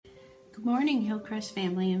Good morning, Hillcrest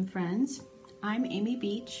family and friends. I'm Amy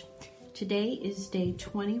Beach. Today is day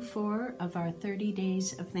 24 of our 30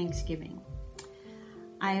 days of Thanksgiving.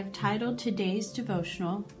 I have titled today's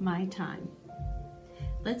devotional, My Time.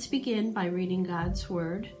 Let's begin by reading God's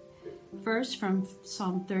Word, first from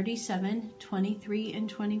Psalm 37, 23 and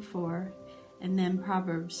 24, and then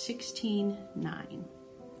Proverbs 16, 9.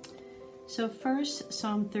 So first,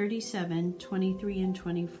 Psalm 37, 23 and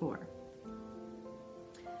 24.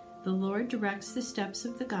 The Lord directs the steps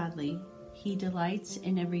of the godly. He delights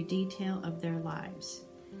in every detail of their lives.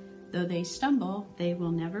 Though they stumble, they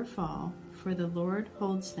will never fall, for the Lord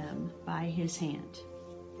holds them by his hand.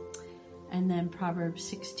 And then Proverbs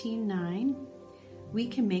 16:9, we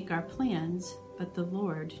can make our plans, but the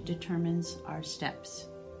Lord determines our steps.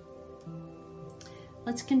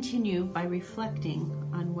 Let's continue by reflecting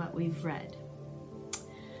on what we've read.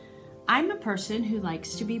 I'm a person who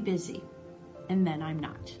likes to be busy, and then I'm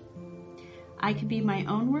not. I can be my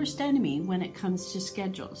own worst enemy when it comes to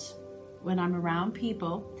schedules. When I'm around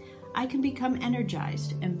people, I can become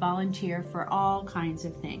energized and volunteer for all kinds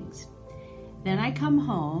of things. Then I come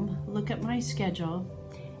home, look at my schedule,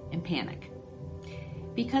 and panic.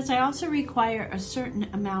 Because I also require a certain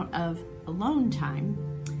amount of alone time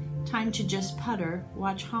to just putter,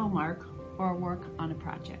 watch Hallmark, or work on a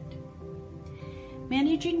project.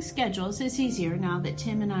 Managing schedules is easier now that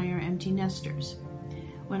Tim and I are empty nesters.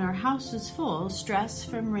 When our house was full, stress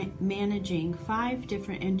from managing 5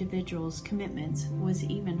 different individuals' commitments was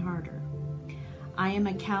even harder. I am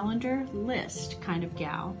a calendar list kind of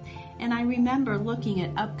gal, and I remember looking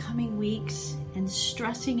at upcoming weeks and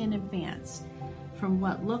stressing in advance from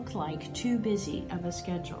what looked like too busy of a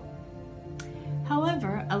schedule.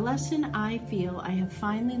 However, a lesson I feel I have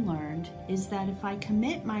finally learned is that if I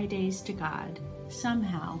commit my days to God,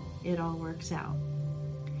 somehow it all works out.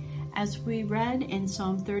 As we read in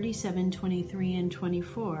Psalm 37, 23 and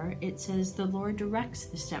 24, it says, the Lord directs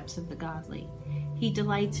the steps of the godly. He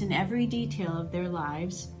delights in every detail of their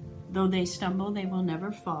lives. Though they stumble, they will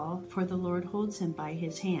never fall, for the Lord holds them by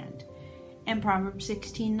his hand. And Proverbs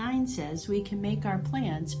 16:9 says, we can make our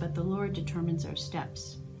plans, but the Lord determines our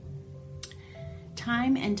steps.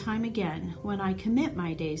 Time and time again, when I commit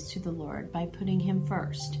my days to the Lord by putting him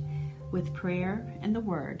first, with prayer and the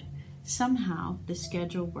word, somehow the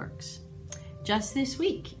schedule works. Just this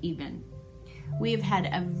week, even. We have had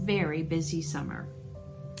a very busy summer.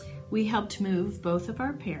 We helped move both of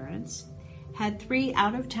our parents, had 3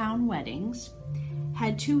 out-of-town weddings,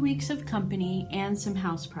 had 2 weeks of company, and some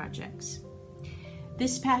house projects.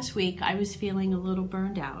 This past week, I was feeling a little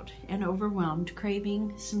burned out and overwhelmed,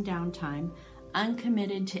 craving some downtime,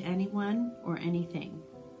 uncommitted to anyone or anything.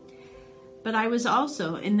 But I was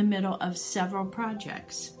also in the middle of several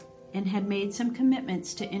projects and had made some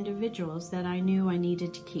commitments to individuals that I knew I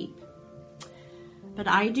needed to keep. But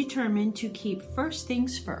I determined to keep first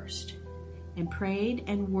things first and prayed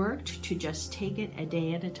and worked to just take it a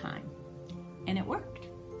day at a time. And it worked.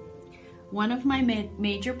 One of my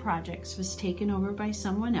major projects was taken over by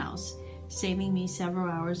someone else, saving me several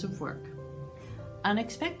hours of work.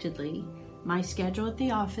 Unexpectedly, my schedule at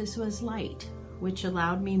the office was light, which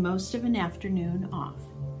allowed me most of an afternoon off.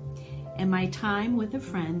 And my time with a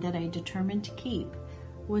friend that I determined to keep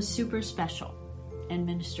was super special and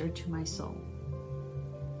ministered to my soul.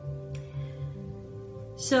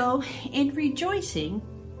 So, in rejoicing,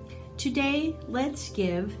 today let's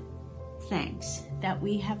give thanks that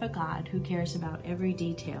we have a God who cares about every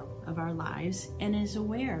detail of our lives and is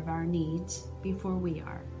aware of our needs before we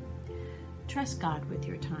are. Trust God with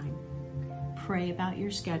your time. Pray about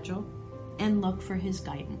your schedule and look for his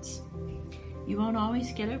guidance. You won't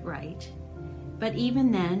always get it right, but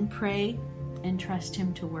even then, pray and trust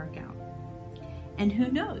him to work out. And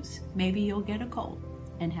who knows, maybe you'll get a cold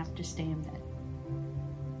and have to stay in bed.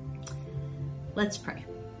 Let's pray.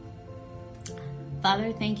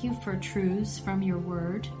 Father, thank you for truths from your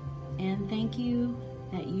word, and thank you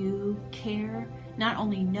that you care, not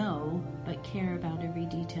only know, but care about every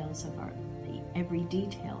detail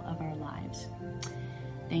of our lives.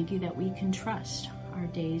 Thank you that we can trust our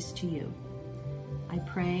days to you. I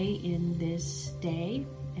pray in this day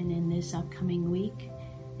and in this upcoming week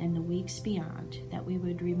and the weeks beyond that we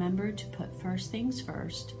would remember to put first things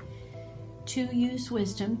first, to use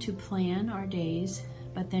wisdom to plan our days,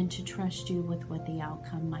 but then to trust you with what the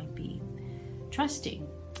outcome might be. Trusting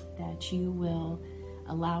that you will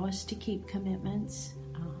allow us to keep commitments,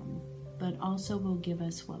 but also will give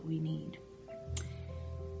us what we need.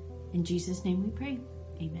 In Jesus' name we pray.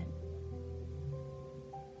 Amen.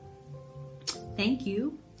 Thank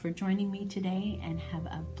you for joining me today and have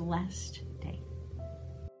a blessed day.